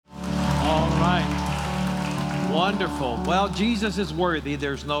Wonderful. Well, Jesus is worthy.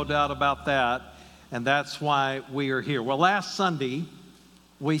 There's no doubt about that. And that's why we are here. Well, last Sunday,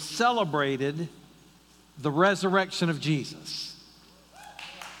 we celebrated the resurrection of Jesus.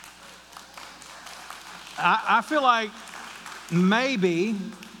 I feel like maybe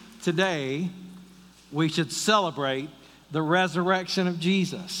today we should celebrate the resurrection of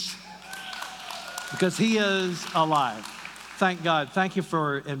Jesus because he is alive. Thank God. Thank you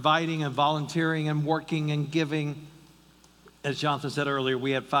for inviting and volunteering and working and giving. As Jonathan said earlier, we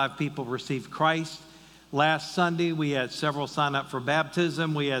had 5 people receive Christ. Last Sunday, we had several sign up for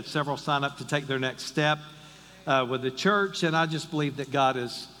baptism. We had several sign up to take their next step with the church. And I just believe that God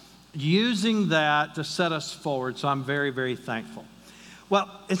is using that to set us forward. So I'm very, very thankful.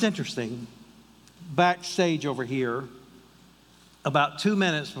 Well, it's interesting. Backstage over here, about 2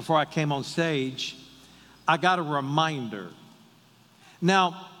 minutes before I came on stage, I got a reminder.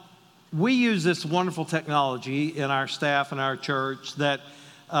 Now, we use this wonderful technology in our staff and our church that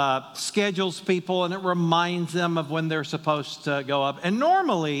schedules people and it reminds them of when they're supposed to go up. And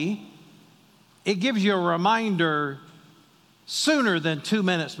normally, it gives you a reminder sooner than 2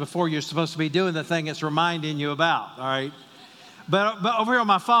 minutes before you're supposed to be doing the thing it's reminding you about, all right? But over here on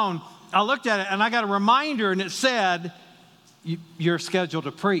my phone, I looked at it and I got a reminder and it said, you're scheduled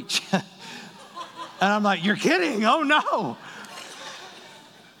to preach. And I'm like, you're kidding? Oh no.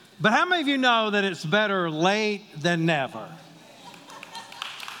 But how many of you know that it's better late than never?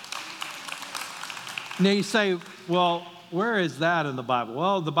 Now you say, well, where is that in the Bible?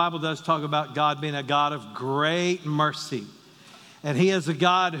 Well, the Bible does talk about God being a God of great mercy. And he is a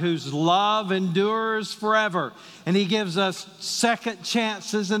God whose love endures forever. And he gives us second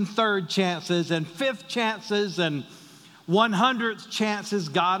chances and third chances and fifth chances and 100th chances.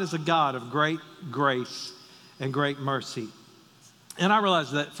 God is a God of great grace and great mercy. And I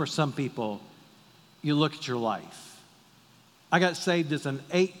realize that for some people, you look at your life. I got saved as an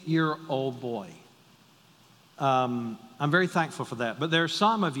 8-year-old boy. I'm very thankful for that. But there are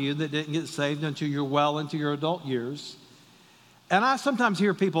some of you that didn't get saved until you're well into your adult years. And I sometimes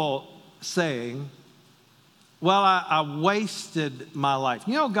hear people saying, well, I wasted my life.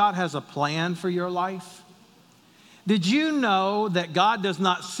 You know, God has a plan for your life. Did you know that God does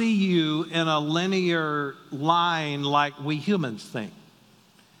not see you in a linear line like we humans think?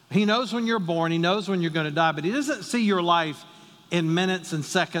 He knows when you're born, he knows when you're going to die, but he doesn't see your life in minutes and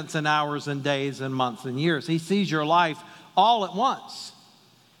seconds and hours and days and months and years. He sees your life all at once.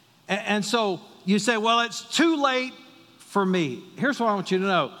 And so you say, well, it's too late for me. Here's what I want you to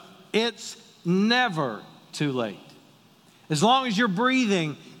know. It's never too late. As long as you're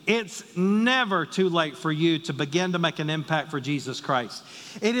breathing, it's never too late for you to begin to make an impact for Jesus Christ.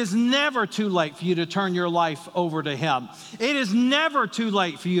 It is never too late for you to turn your life over to him. It is never too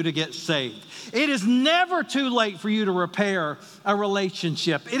late for you to get saved. It is never too late for you to repair a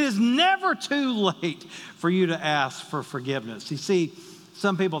relationship. It is never too late for you to ask for forgiveness. You see,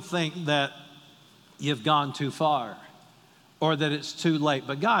 some people think that you've gone too far or that it's too late.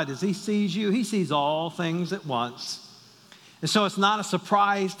 But God, as he sees you, he sees all things at once. And so it's not a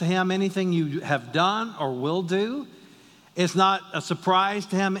surprise to him anything you have done or will do. It's not a surprise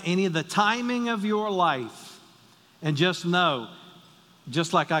to him any of the timing of your life. And just know,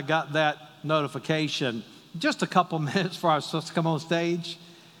 just like I got that notification just a couple minutes before I was supposed to come on stage,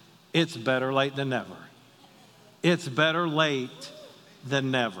 it's better late than never. It's better late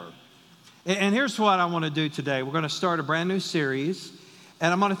than never. And here's what I want to do today. We're going to start a brand new series.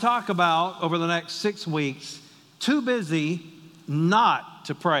 And I'm going to talk about, over the next 6 weeks, too busy not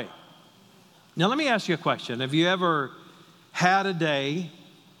to pray. Now, let me ask you a question. Have you ever had a day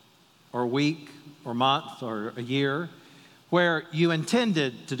or a week or month or a year where you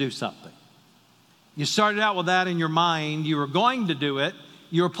intended to do something? You started out with that in your mind. You were going to do it.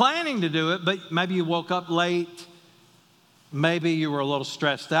 You were planning to do it, but maybe you woke up late. Maybe you were a little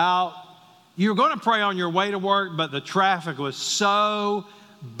stressed out. You were going to pray on your way to work, but the traffic was so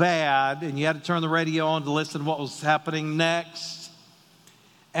bad and you had to turn the radio on to listen to what was happening next.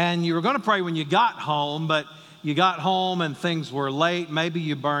 And you were going to pray when you got home, but you got home and things were late. Maybe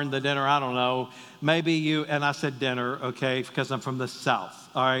you burned the dinner. I don't know. Maybe you, and I said dinner, okay, because I'm from the South.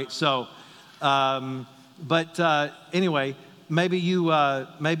 All right. So, anyway, maybe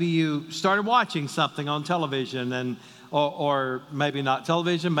you started watching something on television and or maybe not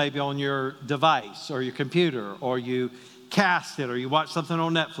television, maybe on your device or your computer, or you cast it, or you watched something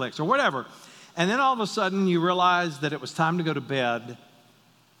on Netflix or whatever. And then all of a sudden you realized that it was time to go to bed,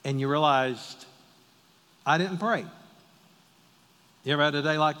 and you realized, I didn't pray. You ever had a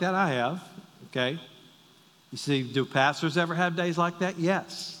day like that? I have, okay. You see, do pastors ever have days like that?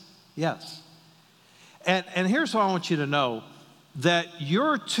 Yes. And here's what I want you to know, that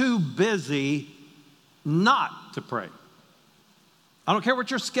you're too busy not to pray. I don't care what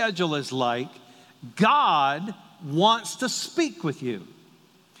your schedule is like. God wants to speak with you.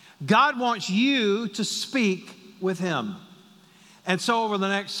 God wants you to speak with him. And so over the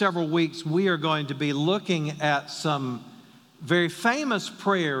next several weeks, we are going to be looking at some very famous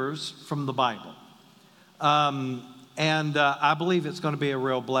prayers from the Bible. I believe it's going to be a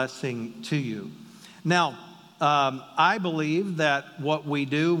real blessing to you. Now, I believe that what we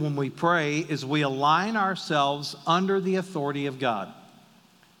do when we pray is we align ourselves under the authority of God.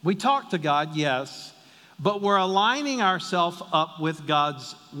 We talk to God, yes, but we're aligning ourselves up with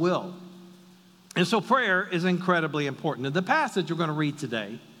God's will. And so prayer is incredibly important. And the passage we're going to read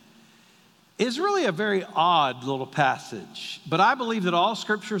today is really a very odd little passage. But I believe that all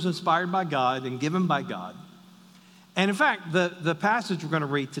Scripture is inspired by God and given by God. And in fact, the passage we're going to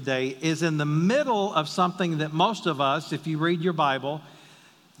read today is in the middle of something that most of us, if you read your Bible,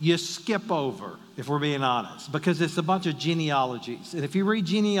 you skip over, if we're being honest, because it's a bunch of genealogies. And if you read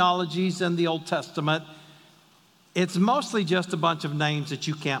genealogies in the Old Testament, it's mostly just a bunch of names that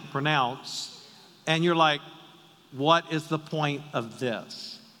you can't pronounce. And you're like, what is the point of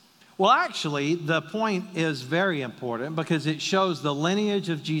this? Well, actually, the point is very important because it shows the lineage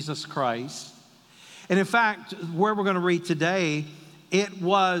of Jesus Christ. And in fact, where we're going to read today, it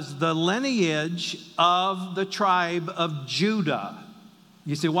was the lineage of the tribe of Judah.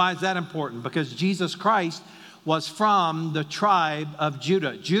 You see, why is that important? Because Jesus Christ was from the tribe of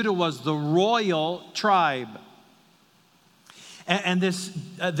Judah. Judah was the royal tribe. And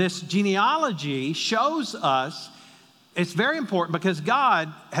this genealogy shows us, it's very important because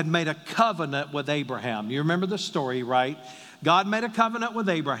God had made a covenant with Abraham. You remember the story, right? God made a covenant with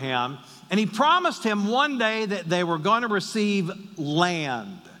Abraham, and he promised him one day that they were going to receive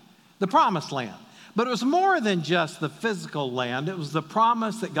land, the promised land. But it was more than just the physical land. It was the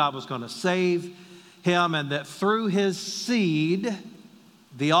promise that God was going to save him and that through his seed,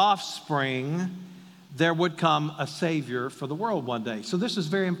 the offspring, there would come a Savior for the world one day. So this is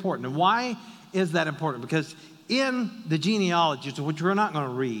very important. And why is that important? Because in the genealogies, which we're not going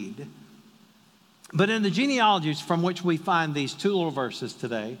to read, but in the genealogies from which we find these two little verses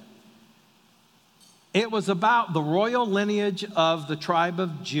today, it was about the royal lineage of the tribe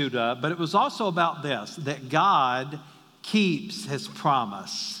of Judah, but it was also about this, that God keeps his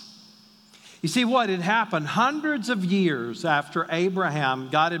promise. You see, what had happened hundreds of years after Abraham,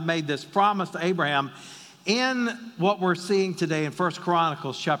 God had made this promise to Abraham. In what we're seeing today in 1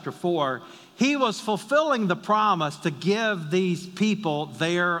 Chronicles chapter 4, he was fulfilling the promise to give these people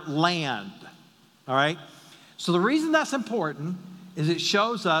their land. All right? So the reason that's important is it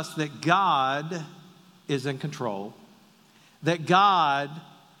shows us that God is in control, that God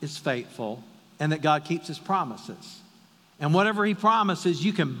is faithful, and that God keeps his promises. And whatever he promises,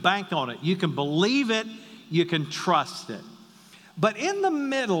 you can bank on it. You can believe it. You can trust it. But in the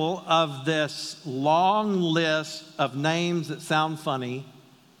middle of this long list of names that sound funny,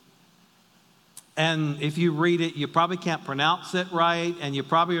 and if you read it, you probably can't pronounce it right, and you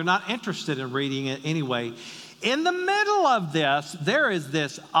probably are not interested in reading it anyway. In the middle of this, there is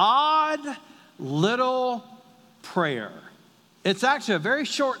this odd little prayer. It's actually a very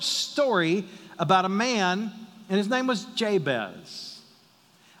short story about a man, and his name was Jabez.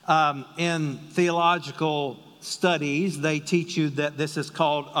 In theological studies, they teach you that this is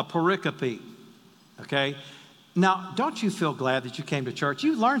called a pericope, okay? Now, don't you feel glad that you came to church?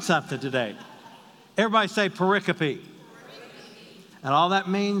 You learned something today. Everybody say pericope. And all that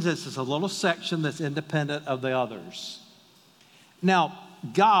means is it's a little section that's independent of the others. Now,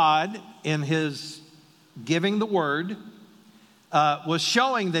 God, in his giving the word, was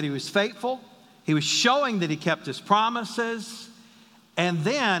showing that he was faithful. He was showing that he kept his promises. And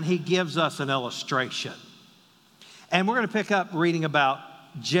then he gives us an illustration. And we're going to pick up reading about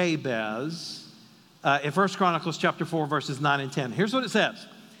Jabez in 1 Chronicles chapter 4, verses 9 and 10. Here's what it says.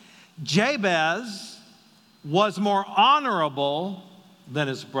 Jabez was more honorable than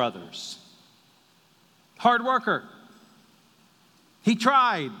his brothers. Hard worker. He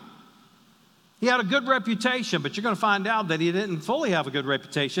tried. He had a good reputation, but you're going to find out that he didn't fully have a good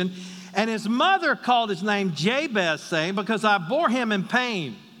reputation. And his mother called his name Jabez, saying, because I bore him in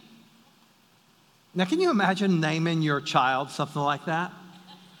pain. Now, can you imagine naming your child something like that?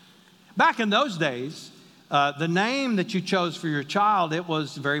 Back in those days, the name that you chose for your child, it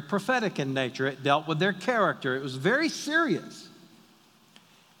was very prophetic in nature. It dealt with their character. It was very serious.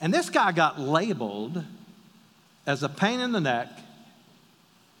 And this guy got labeled as a pain in the neck,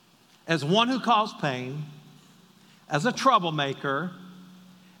 as one who caused pain, as a troublemaker,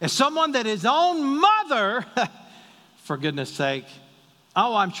 As someone that his own mother, for goodness sake,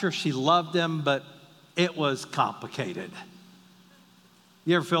 oh, I'm sure she loved him, but it was complicated.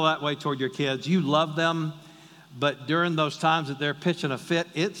 You ever feel that way toward your kids? You love them, but during those times that they're pitching a fit,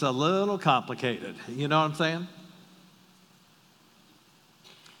 it's a little complicated. You know what I'm saying?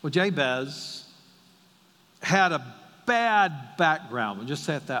 Well, Jabez had a bad background. We'll just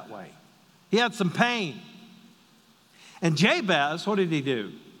say it that way. He had some pain. And Jabez, what did he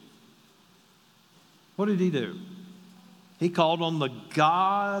do? What did he do? He called on the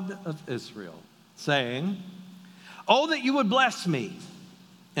God of Israel, saying, "Oh, that you would bless me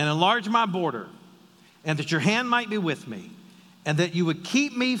and enlarge my border, and that your hand might be with me, and that you would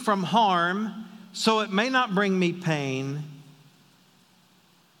keep me from harm, so it may not bring me pain."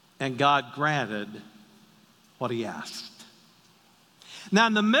 And God granted what he asked. Now,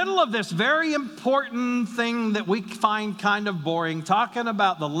 in the middle of this very important thing that we find kind of boring, talking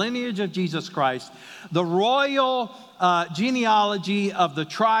about the lineage of Jesus Christ, the royal genealogy of the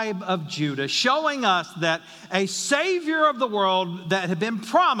tribe of Judah, showing us that a Savior of the world that had been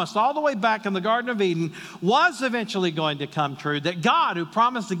promised all the way back in the Garden of Eden was eventually going to come true, that God, who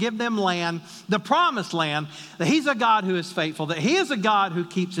promised to give them land, the promised land, that he's a God who is faithful, that he is a God who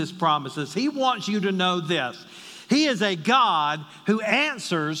keeps his promises. He wants you to know this. He is a God who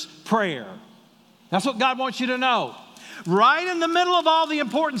answers prayer. That's what God wants you to know. Right in the middle of all the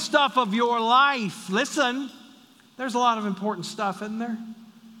important stuff of your life, listen, there's a lot of important stuff in there.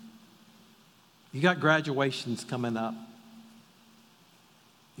 You got graduations coming up.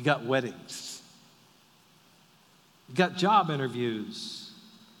 You got weddings. You got job interviews.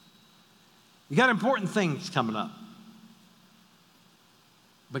 You got important things coming up.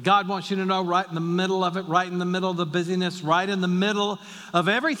 But God wants you to know right in the middle of it, right in the middle of the busyness, right in the middle of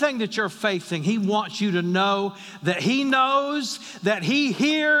everything that you're facing, he wants you to know that he knows, that he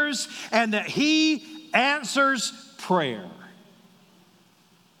hears, and that he answers prayer.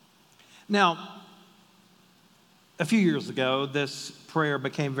 Now, a few years ago, this prayer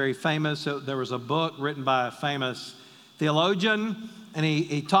became very famous. So there was a book written by a famous theologian, and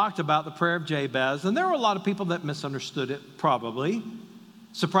he talked about the prayer of Jabez. And there were a lot of people that misunderstood it, probably.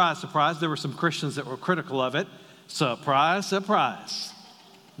 Surprise, surprise, there were some Christians that were critical of it. Surprise, surprise.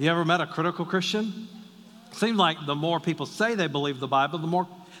 You ever met a critical Christian? It seems like the more people say they believe the Bible,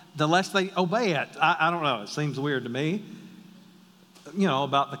 the less they obey it. I don't know, it seems weird to me. You know,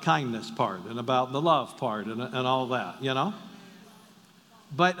 about the kindness part and about the love part and all that, you know.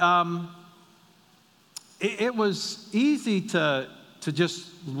 But it was easy to just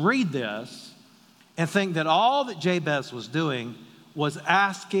read this and think that all that Jabez was doing was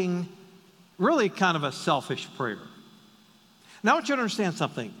asking really kind of a selfish prayer. Now I want you to understand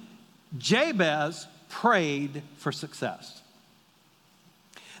something. Jabez prayed for success.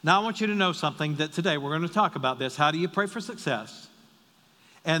 Now I want you to know something, that today we're going to talk about this. How do you pray for success?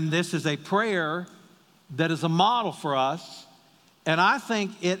 And this is a prayer that is a model for us. And I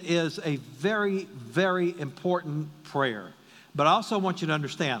think it is a very, very important prayer. But I also want you to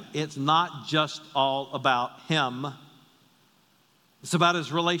understand, it's not just all about him. It's about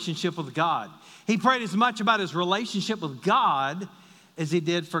his relationship with God. He prayed as much about his relationship with God as he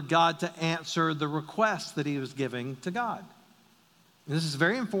did for God to answer the requests that he was giving to God. And this is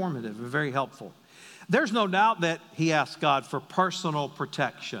very informative and very helpful. There's no doubt that he asked God for personal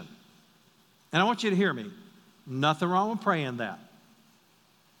protection. And I want you to hear me. Nothing wrong with praying that.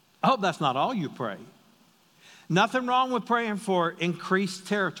 I hope that's not all you pray. Nothing wrong with praying for increased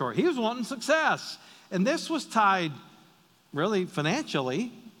territory. He was wanting success. And this was tied really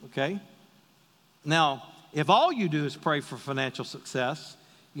financially, okay? Now, if all you do is pray for financial success,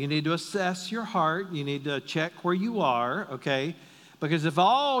 you need to assess your heart. You need to check where you are, okay? Because if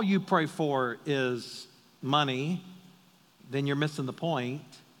all you pray for is money, then you're missing the point.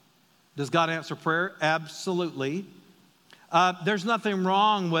 Does God answer prayer? Absolutely. There's nothing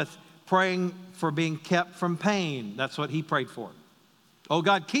wrong with praying for being kept from pain. That's what he prayed for. Oh,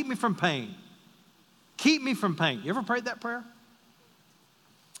 God, keep me from pain. Keep me from pain. You ever prayed that prayer?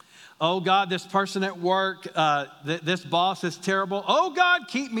 Oh, God, this person at work, this boss is terrible. Oh, God,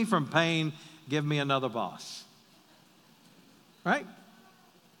 keep me from pain. Give me another boss. Right?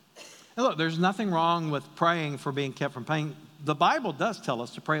 And look, there's nothing wrong with praying for being kept from pain. The Bible does tell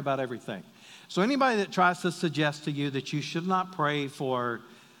us to pray about everything. So anybody that tries to suggest to you that you should not pray for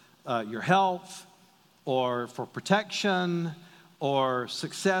your health or for protection or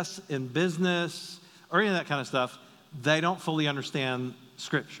success in business or any of that kind of stuff, they don't fully understand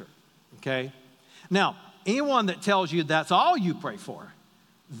Scripture, okay? Now, anyone that tells you that's all you pray for,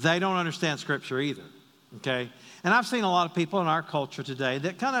 they don't understand Scripture either. okay? And I've seen a lot of people in our culture today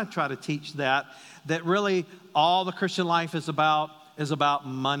that kind of try to teach that really all the Christian life is about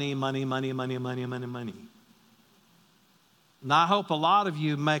money, money, money, money, money, money, money. And I hope a lot of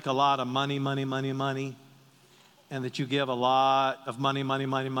you make a lot of money, money, money, money, and that you give a lot of money, money,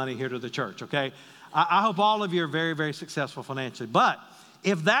 money, money here to the church, okay? I hope all of you are very, very successful financially. But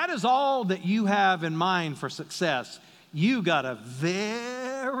if that is all that you have in mind for success, you got a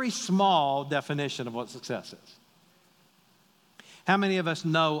very small definition of what success is. How many of us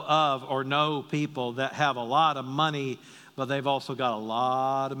know of or know people that have a lot of money, but they've also got a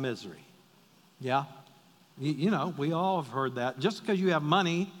lot of misery? Yeah? You know, we all have heard that. Just because you have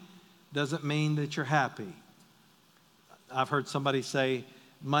money doesn't mean that you're happy. I've heard somebody say,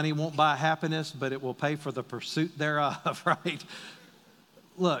 money won't buy happiness, but it will pay for the pursuit thereof, right?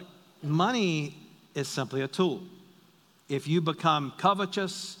 Look, money is simply a tool. If you become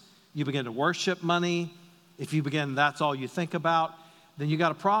covetous, you begin to worship money, if you begin, that's all you think about, then you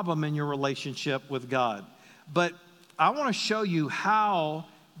got a problem in your relationship with God. But I want to show you how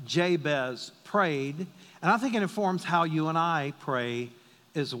Jabez prayed, and I think it informs how you and I pray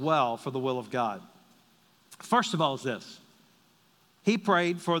as well for the will of God. First of all is this. He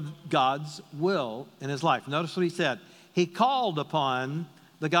prayed for God's will in his life. Notice what he said. He called upon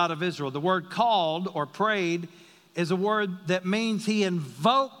the God of Israel. The word called or prayed is a word that means he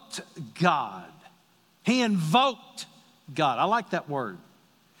invoked God. He invoked God. I like that word.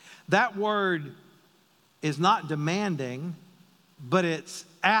 That word is not demanding, but it's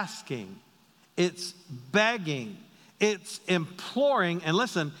asking. It's begging. It's imploring. And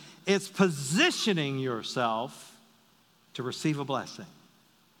listen, it's positioning yourself to receive a blessing.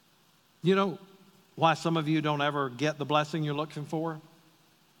 You know why some of you don't ever get the blessing you're looking for?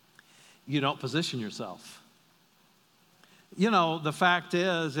 You don't position yourself. You know, the fact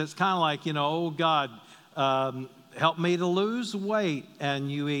is, it's kind of like, oh God, help me to lose weight,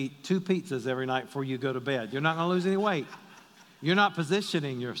 and you eat 2 pizzas every night before you go to bed. You're not going to lose any weight. You're not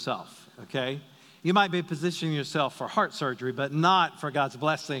positioning yourself, okay? You might be positioning yourself for heart surgery, but not for God's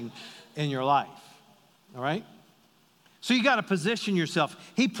blessing in your life, all right? So you got to position yourself.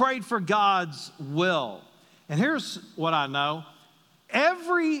 He prayed for God's will. And here's what I know.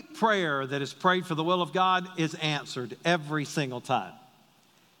 Every prayer that is prayed for the will of God is answered every single time.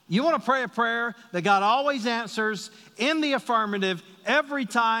 You want to pray a prayer that God always answers in the affirmative every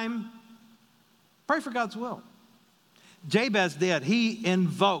time? Pray for God's will. Jabez did. He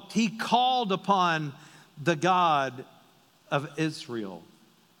invoked, he called upon the God of Israel.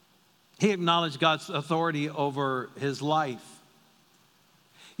 He acknowledged God's authority over his life.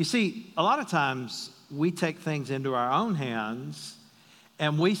 You see, a lot of times we take things into our own hands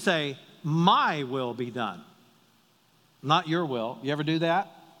and we say, my will be done, not your will. You ever do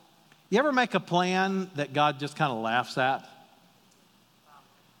that? You ever make a plan that God just kind of laughs at?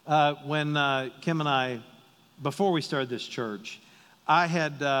 When Kim and I, before we started this church,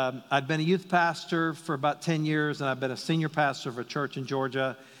 I'd been a youth pastor for about 10 years, and I've been a senior pastor of a church in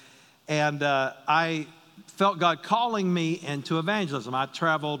Georgia. And I felt God calling me into evangelism. I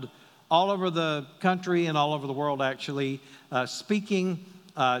traveled all over the country and all over the world, actually, speaking.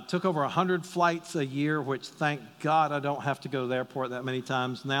 Took over 100 flights a year, which thank God I don't have to go to the airport that many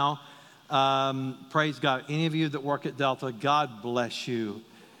times now. Praise God. Any of you that work at Delta, God bless you,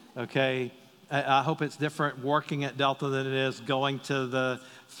 okay? I hope it's different working at Delta than it is going through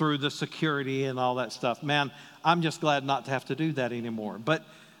the security and all that stuff. Man, I'm just glad not to have to do that anymore. But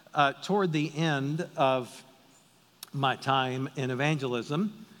toward the end of my time in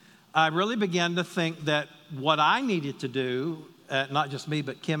evangelism, I really began to think that what I needed to do, not just me,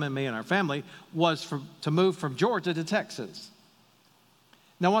 but Kim and me and our family, was to move from Georgia to Texas.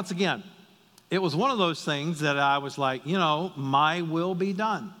 Now, once again, it was one of those things that I was like, my will be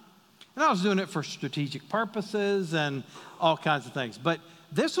done. And I was doing it for strategic purposes and all kinds of things. But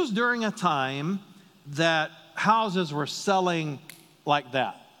this was during a time that houses were selling like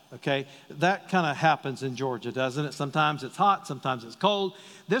that, okay? That kind of happens in Georgia, doesn't it? Sometimes it's hot, sometimes it's cold.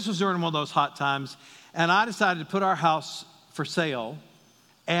 This was during one of those hot times. And I decided to put our house for sale.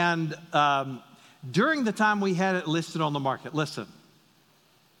 And during the time we had it listed on the market, listen,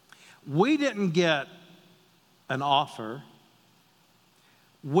 we didn't get an offer.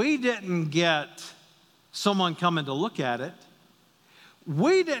 We didn't get someone coming to look at it.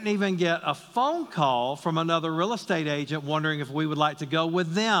 We didn't even get a phone call from another real estate agent wondering if we would like to go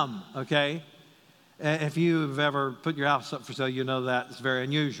with them, okay? If you've ever put your house up for sale, you know that it's very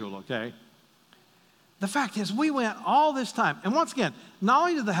unusual, okay? The fact is, we went all this time. And once again, not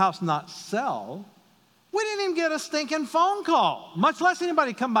only did the house not sell, we didn't even get a stinking phone call, much less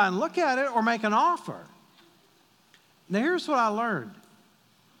anybody come by and look at it or make an offer. Now, here's what I learned.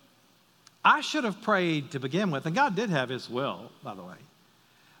 I should have prayed to begin with, and God did have his will, by the way.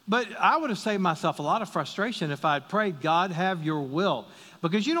 But I would have saved myself a lot of frustration if I had prayed, God, have your will.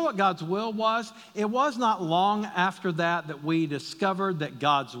 Because you know what God's will was? It was not long after that we discovered that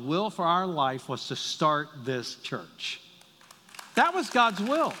God's will for our life was to start this church. That was God's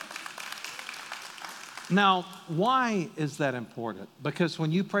will. Now, why is that important? Because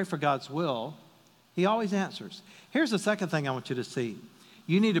when you pray for God's will, he always answers. Here's the second thing I want you to see.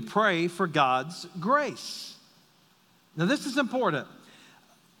 You need to pray for God's grace. Now, this is important.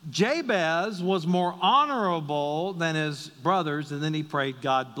 Jabez was more honorable than his brothers, and then he prayed,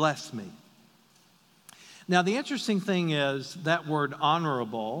 God bless me. Now, the interesting thing is that word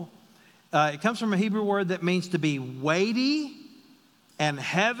honorable, it comes from a Hebrew word that means to be weighty and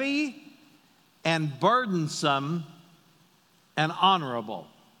heavy and burdensome and honorable.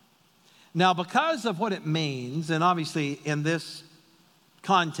 Now, because of what it means, and obviously in this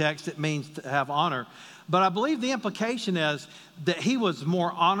context it means to have honor, but I believe the implication is that he was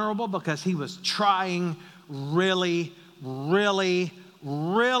more honorable because he was trying really, really,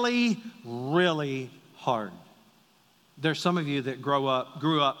 really, really hard. There's some of you that grew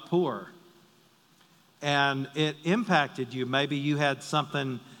up poor, and it impacted you. Maybe you had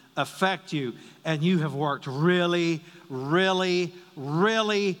something affect you, and you have worked really, really,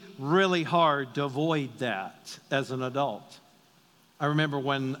 really, really hard to avoid that as an adult. I remember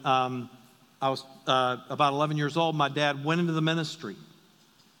when I was about 11 years old, my dad went into the ministry.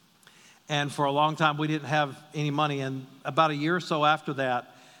 And for a long time, we didn't have any money. And about a year or so after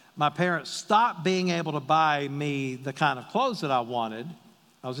that, my parents stopped being able to buy me the kind of clothes that I wanted.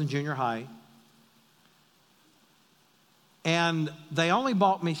 I was in junior high. And they only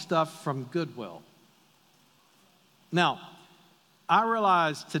bought me stuff from Goodwill. Now, I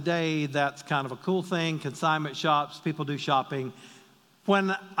realize today that's kind of a cool thing. Consignment shops, people do shopping.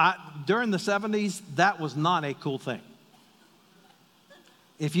 During the 70s, that was not a cool thing.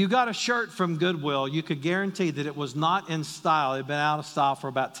 If you got a shirt from Goodwill, you could guarantee that it was not in style. It had been out of style for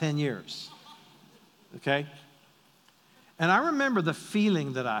about 10 years. Okay? And I remember the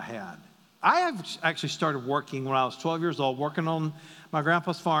feeling that I had. I have actually started working when I was 12 years old, working on my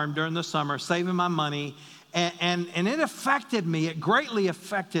grandpa's farm during the summer, saving my money. And it affected me. It greatly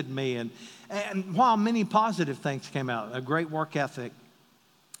affected me. And while many positive things came out, a great work ethic,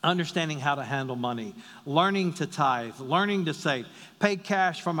 understanding how to handle money, learning to tithe, learning to save, paid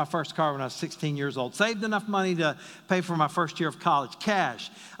cash for my first car when I was 16 years old, saved enough money to pay for my first year of college, cash.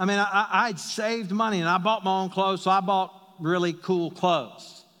 I mean, I'd saved money, and I bought my own clothes, so I bought really cool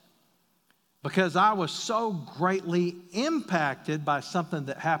clothes because I was so greatly impacted by something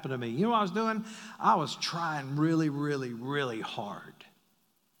that happened to me. You know what I was doing? I was trying really, really, really hard.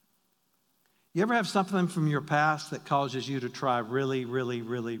 You ever have something from your past that causes you to try really, really,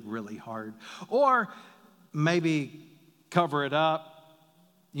 really, really hard? Or maybe cover it up.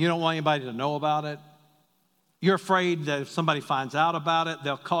 You don't want anybody to know about it. You're afraid that if somebody finds out about it,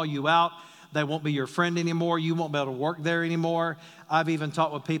 they'll call you out. They won't be your friend anymore. You won't be able to work there anymore. I've even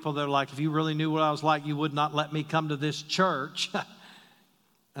talked with people that are like, if you really knew what I was like, you would not let me come to this church.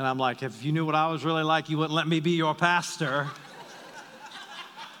 And I'm like, if you knew what I was really like, you wouldn't let me be your pastor.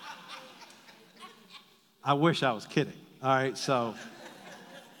 I wish I was kidding. All right, so.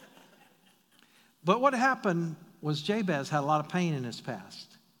 But what happened was Jabez had a lot of pain in his past.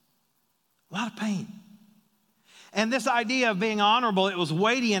 A lot of pain. And this idea of being honorable, it was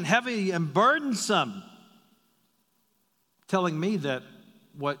weighty and heavy and burdensome. Telling me that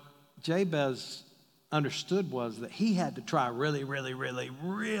what Jabez understood was that he had to try really, really, really,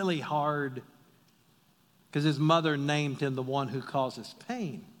 really hard because his mother named him the one who causes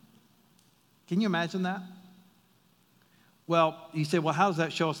pain. Can you imagine that? Well, you say, well, how does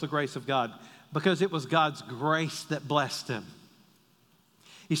that show us the grace of God? Because it was God's grace that blessed him.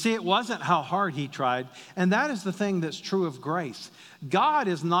 You see, it wasn't how hard he tried, and that is the thing that's true of grace. God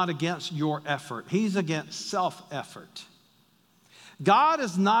is not against your effort. He's against self-effort. God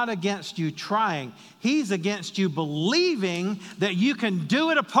is not against you trying. He's against you believing that you can do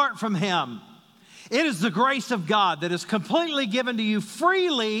it apart from him. It is the grace of God that is completely given to you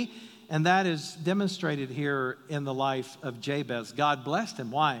freely. And that is demonstrated here in the life of Jabez. God blessed him.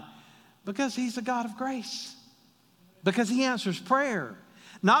 Why? Because he's a God of grace. Because he answers prayer.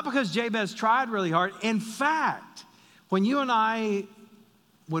 Not because Jabez tried really hard. In fact, when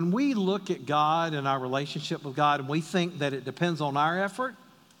we look at God and our relationship with God and we think that it depends on our effort,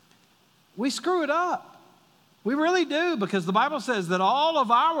 we screw it up. We really do, because the Bible says that all of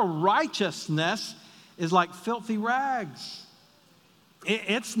our righteousness is like filthy rags.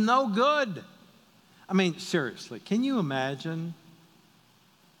 It's no good. I mean, seriously, can you imagine?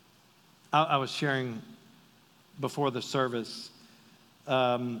 I was sharing before the service.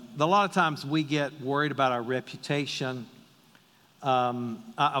 A lot of times we get worried about our reputation.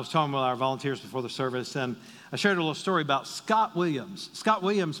 I was talking with our volunteers before the service, and I shared a little story about Scott Williams. Scott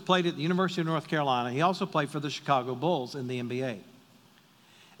Williams played at the University of North Carolina. He also played for the Chicago Bulls in the NBA.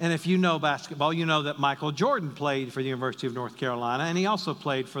 And if you know basketball, you know that Michael Jordan played for the University of North Carolina, and he also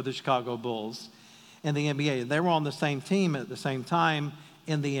played for the Chicago Bulls in the NBA. They were on the same team at the same time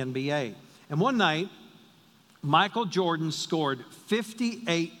in the NBA. And one night, Michael Jordan scored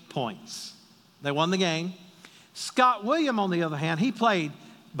 58 points. They won the game. Scott Williams, on the other hand, he played,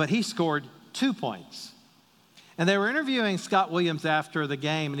 but he scored 2 points. And they were interviewing Scott Williams after the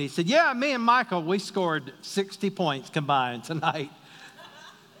game, and he said, yeah, me and Michael, we scored 60 points combined tonight.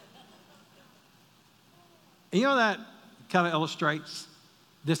 And you know, that kind of illustrates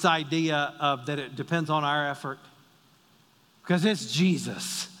this idea of that it depends on our effort. Because it's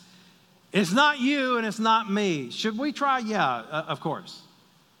Jesus. It's not you and it's not me. Should we try? Yeah, of course.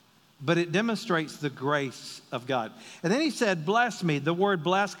 But it demonstrates the grace of God. And then he said, bless me. The word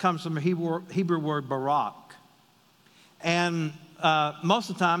bless comes from the Hebrew word barak. And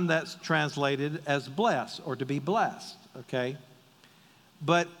most of the time that's translated as bless or to be blessed, okay?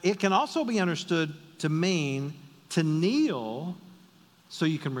 But it can also be understood to mean to kneel so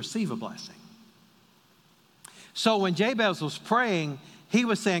you can receive a blessing. So when Jabez was praying, he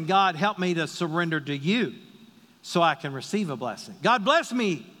was saying, God, help me to surrender to you so I can receive a blessing. God, bless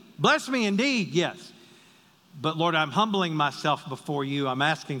me indeed, yes. But Lord, I'm humbling myself before you. I'm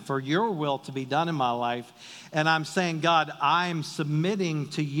asking for your will to be done in my life. And I'm saying, God, I'm submitting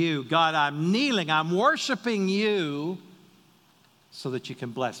to you. God, I'm kneeling, I'm worshiping you so that you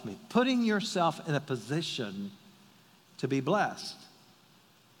can bless me. Putting yourself in a position to be blessed.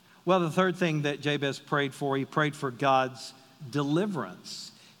 Well, the third thing that Jabez prayed for, he prayed for God's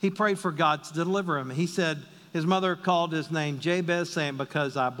deliverance. He prayed for God to deliver him. He said his mother called his name Jabez, saying,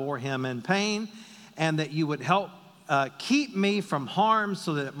 because I bore him in pain, and that you would help keep me from harm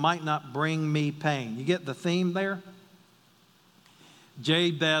so that it might not bring me pain. You get the theme there?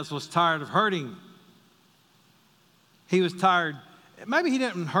 Jabez was tired of hurting. He was tired. Maybe he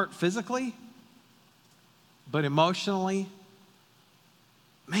didn't hurt physically, but emotionally.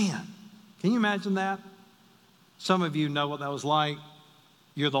 Man, can you imagine that? Some of you know what that was like.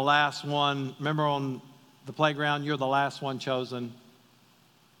 You're the last one. Remember on the playground, you're the last one chosen.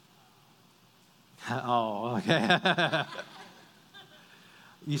 Oh, okay.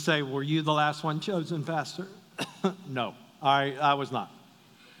 You say, were you the last one chosen, Pastor? No, I was not.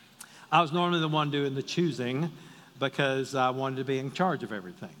 I was normally the one doing the choosing because I wanted to be in charge of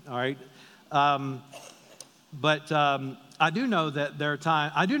everything, all right? But I do know that there are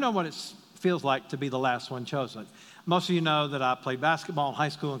times, I do know what it feels like to be the last one chosen. Most of you know that I played basketball in high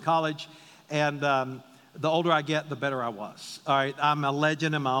school and college, and the older I get, the better I was. All right, I'm a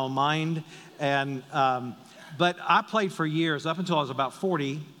legend in my own mind, and but I played for years. Up until I was about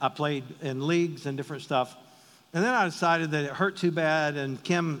 40, I played in leagues and different stuff. And then I decided that it hurt too bad, and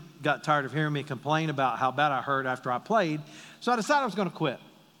Kim got tired of hearing me complain about how bad I hurt after I played. So I decided I was going to quit.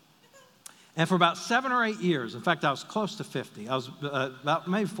 And for about 7 or 8 years, in fact, I was close to 50. I was about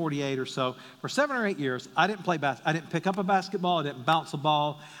maybe 48 or so. For 7 or 8 years, I didn't play basketball. I didn't pick up a basketball. I didn't bounce a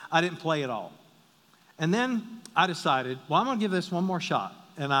ball. I didn't play at all. And then I decided, well, I'm going to give this one more shot.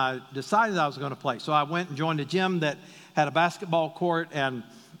 And I decided I was going to play. So I went and joined a gym that had a basketball court, and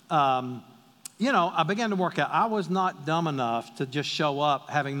I began to work out. I was not dumb enough to just show up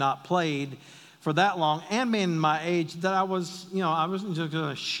having not played for that long, and being my age, that I wasn't just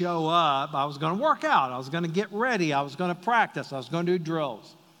going to show up. I was going to work out. I was going to get ready. I was going to practice. I was going to do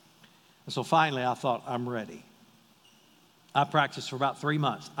drills. And so finally, I thought, I'm ready. I practiced for about 3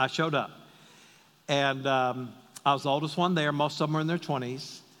 months. I showed up. And I was the oldest one there. Most of them were in their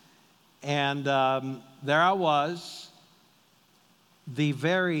 20s. And there I was, the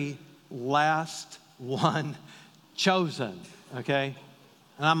very last one chosen, okay?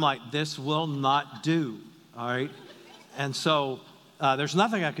 And I'm like, this will not do, all right? And so there's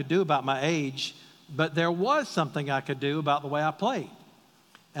nothing I could do about my age, but there was something I could do about the way I played.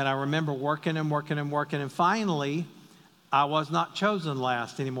 And I remember working, and finally, I was not chosen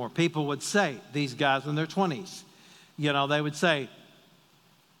last anymore. People would say, these guys in their 20s, they would say,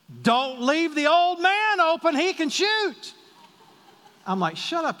 don't leave the old man open, he can shoot. I'm like,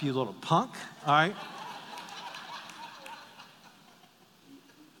 shut up, you little punk, all right?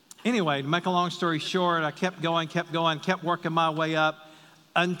 Anyway, to make a long story short, I kept going, kept working my way up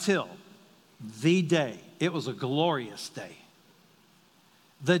until the day, it was a glorious day,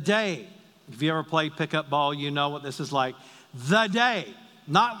 the day If you ever played pickup ball, you know what this is like. The day,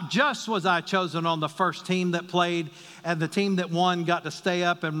 not just was I chosen on the first team that played and the team that won got to stay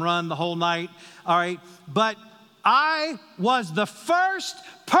up and run the whole night, all right, but I was the first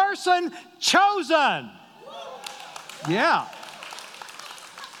person chosen. Yeah.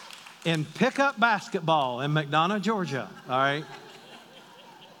 In pickup basketball in McDonough, Georgia, all right?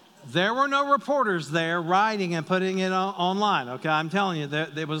 There were no reporters there writing and putting it online, okay? I'm telling you,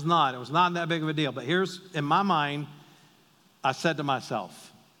 it was not. It was not that big of a deal. But here's, in my mind, I said to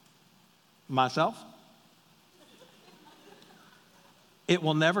myself, it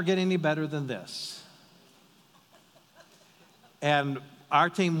will never get any better than this. And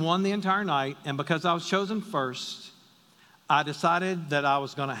our team won the entire night, and because I was chosen first, I decided that I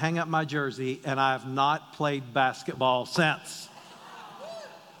was going to hang up my jersey, and I have not played basketball since.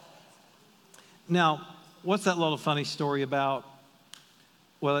 Now, what's that little funny story about?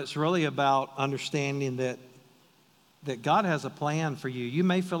 Well, it's really about understanding that God has a plan for you. You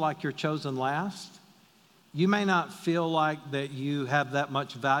may feel like you're chosen last. You may not feel like that you have that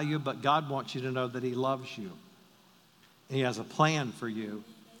much value, but God wants you to know that He loves you. And He has a plan for you.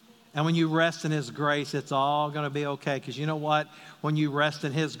 And when you rest in His grace, it's all going to be okay. Because you know what? When you rest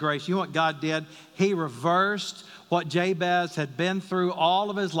in His grace, you know what God did? He reversed what Jabez had been through all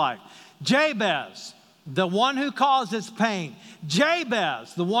of his life. Jabez, the one who causes pain.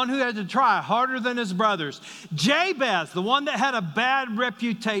 Jabez, the one who had to try harder than his brothers. Jabez, the one that had a bad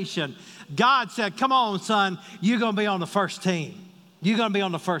reputation. God said, come on, son, you're going to be on the first team. You're going to be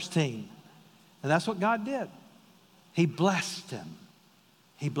on the first team. And that's what God did. He blessed him.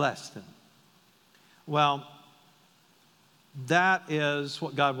 He blessed him. Well, that is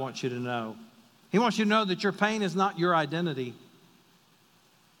what God wants you to know. He wants you to know that your pain is not your identity.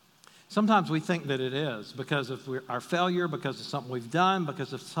 Sometimes we think that it is because of our failure, because of something we've done,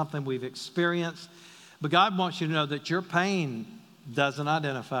 because of something we've experienced. But God wants you to know that your pain doesn't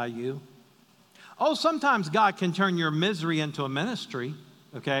identify you. Oh, sometimes God can turn your misery into a ministry,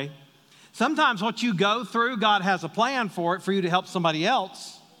 okay? Sometimes what you go through, God has a plan for it for you to help somebody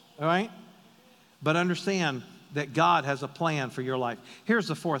else, all right? But understand that God has a plan for your life. Here's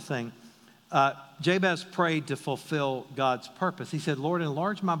the fourth thing. Jabez prayed to fulfill God's purpose. He said, Lord,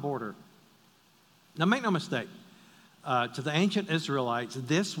 enlarge my border. Now, make no mistake, to the ancient Israelites,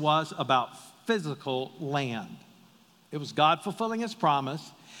 this was about physical land. It was God fulfilling His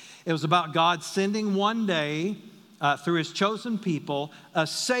promise. It was about God sending one day, through His chosen people, a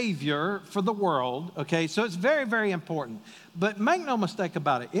Savior for the world, okay? So it's very, very important. But make no mistake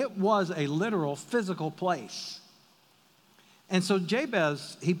about it, it was a literal physical place. And so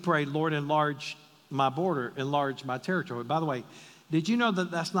Jabez, he prayed, Lord, enlarge my border, enlarge my territory. By the way, did you know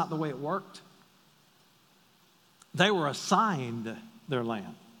that that's not the way it worked? They were assigned their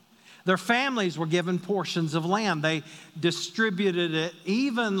land. Their families were given portions of land. They distributed it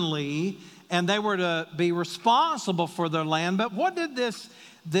evenly, and they were to be responsible for their land. But what did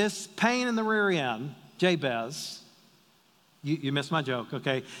this pain in the rear end, Jabez, you missed my joke,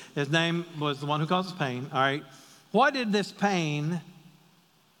 okay? His name was the one who causes pain, all right? What did this pain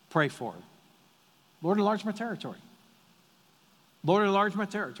pray for? Lord, enlarge my territory. Lord, enlarge my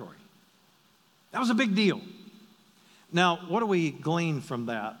territory. That was a big deal. Now, what do we glean from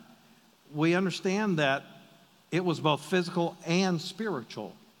that? We understand that it was both physical and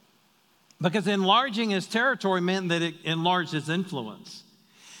spiritual. Because enlarging his territory meant that it enlarged his influence.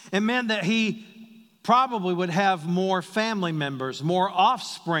 It meant that he probably would have more family members, more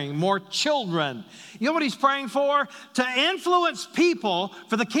offspring, more children. You know what he's praying for? To influence people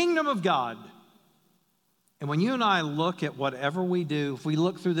for the kingdom of God. And when you and I look at whatever we do, if we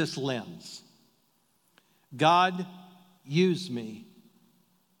look through this lens, God, use me,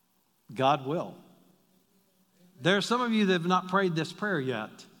 God will. There are some of you that have not prayed this prayer yet.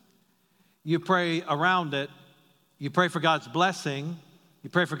 You pray around it. You pray for God's blessing. You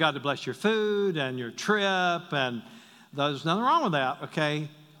pray for God to bless your food and your trip, and there's nothing wrong with that, okay?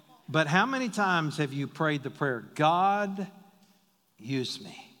 But how many times have you prayed the prayer, God, use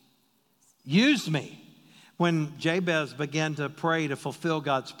me? Use me. When Jabez began to pray to fulfill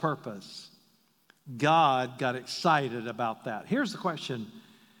God's purpose, God got excited about that. Here's the question.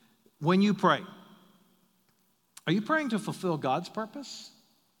 When you pray, are you praying to fulfill God's purpose?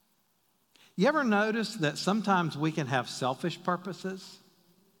 You ever notice that sometimes we can have selfish purposes?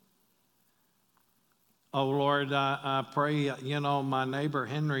 Oh, Lord, I pray, my neighbor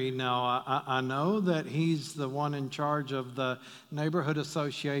Henry, now I know that he's the one in charge of the neighborhood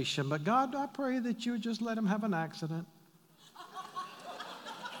association, but God, I pray that you would just let him have an accident.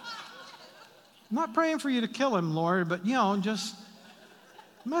 I'm not praying for you to kill him, Lord, but, just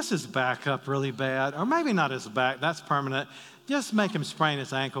mess his back up really bad, or maybe not his back, that's permanent. Just make him sprain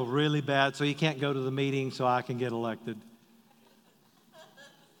his ankle really bad so he can't go to the meeting so I can get elected.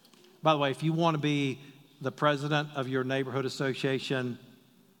 By the way, if you want to be the president of your neighborhood association,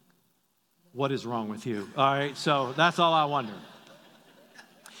 what is wrong with you? All right, so that's all I wonder.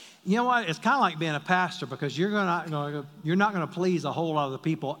 You know what? It's kind of like being a pastor because you're not going to please a whole lot of the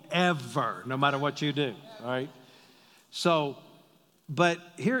people ever, no matter what you do. All right. So, but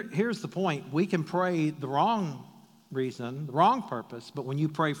here's the point: we can pray the wrong reason, the wrong purpose, but when you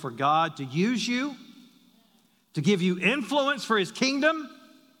pray for God to use you, to give you influence for His kingdom,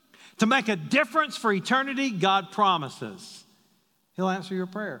 to make a difference for eternity, God promises He'll answer your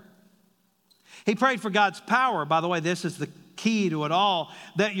prayer. He prayed for God's power. By the way, this is the key to it all,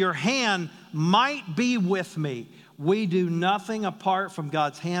 that your hand might be with me. We do nothing apart from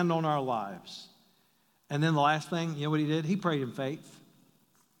God's hand on our lives. And then the last thing, you know what he did? He prayed in faith.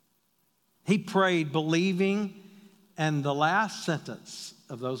 He prayed believing, and the last sentence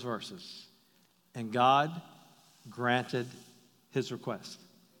of those verses, and God granted his request.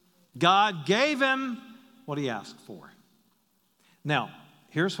 God gave him what he asked for. Now,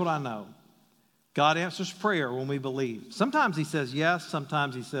 here's what I know. God answers prayer when we believe. Sometimes he says yes,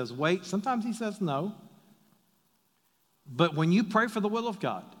 sometimes he says wait, sometimes he says no. But when you pray for the will of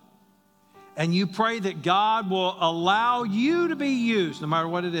God, and you pray that God will allow you to be used, no matter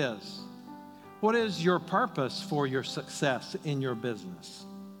what it is, what is your purpose for your success in your business?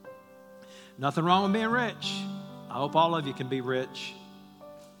 Nothing wrong with being rich. I hope all of you can be rich.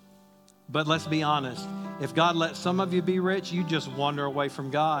 But let's be honest. If God lets some of you be rich, you just wander away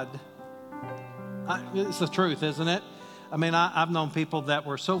from God. It's the truth, isn't it? I mean, I've known people that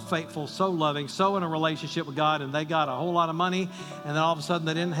were so faithful, so loving, so in a relationship with God, and they got a whole lot of money, and then all of a sudden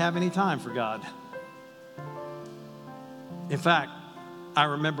they didn't have any time for God. In fact, I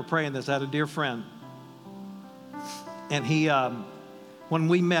remember praying this. I had a dear friend, and he, when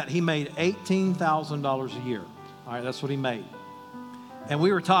we met, he made $18,000 a year. All right, that's what he made. And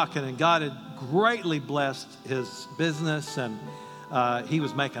we were talking, and God had greatly blessed his business, and he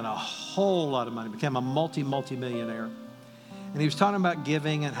was making a whole lot of money, became a multi-millionaire. And he was talking about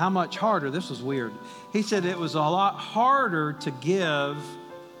giving and how much harder. This was weird. He said it was a lot harder to give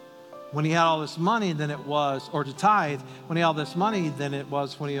when he had all this money than it was, or to tithe when he had all this money than it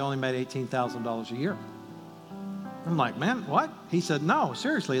was when he only made $18,000 a year. I'm like, man, what? He said, no,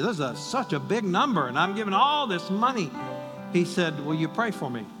 seriously, this is such a big number, and I'm giving all this money. He said, will you pray for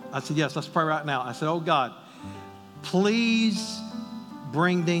me? I said, yes, let's pray right now. I said, oh God, please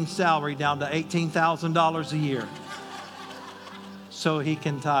bring Dean's salary down to $18,000 a year so he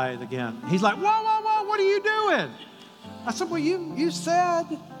can tithe again. He's like, whoa, what are you doing? I said, well, you said,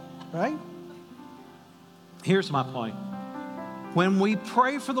 right? Here's my point. When we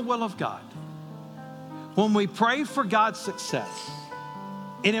pray for the will of God, when we pray for God's success,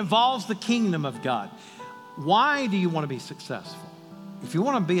 it involves the kingdom of God. Why do you want to be successful? If you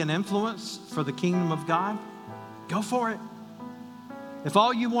want to be an influence for the kingdom of God, go for it. If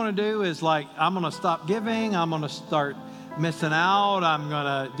all you want to do is like, I'm going to stop giving, I'm going to start missing out, I'm going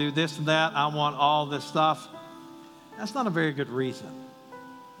to do this and that, I want all this stuff, that's not a very good reason,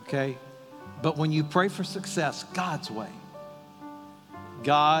 okay? But when you pray for success God's way,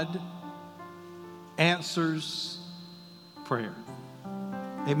 God answers prayer.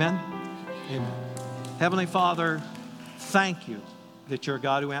 Amen? Amen. Heavenly Father, thank you that you're a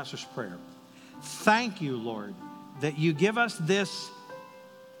God who answers prayer. Thank you, Lord, that you give us this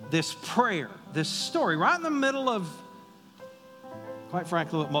prayer, this story, right in the middle of, quite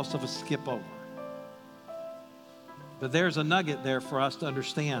frankly, what most of us skip over. But there's a nugget there for us to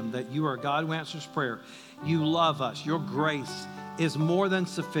understand that you are a God who answers prayer. You love us. Your grace is more than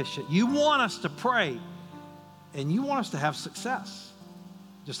sufficient. You want us to pray, and you want us to have success.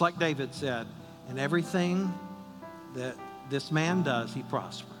 Just like David said, in everything that this man does, he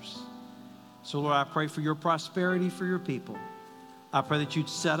prospers. So, Lord, I pray for your prosperity for your people. I pray that you'd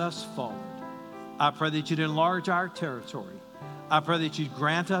set us forward. I pray that you'd enlarge our territory. I pray that you'd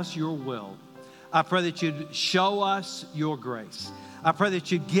grant us your will. I pray that you'd show us your grace. I pray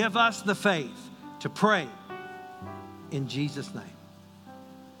that you'd give us the faith to pray in Jesus' name.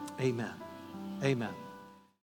 Amen. Amen.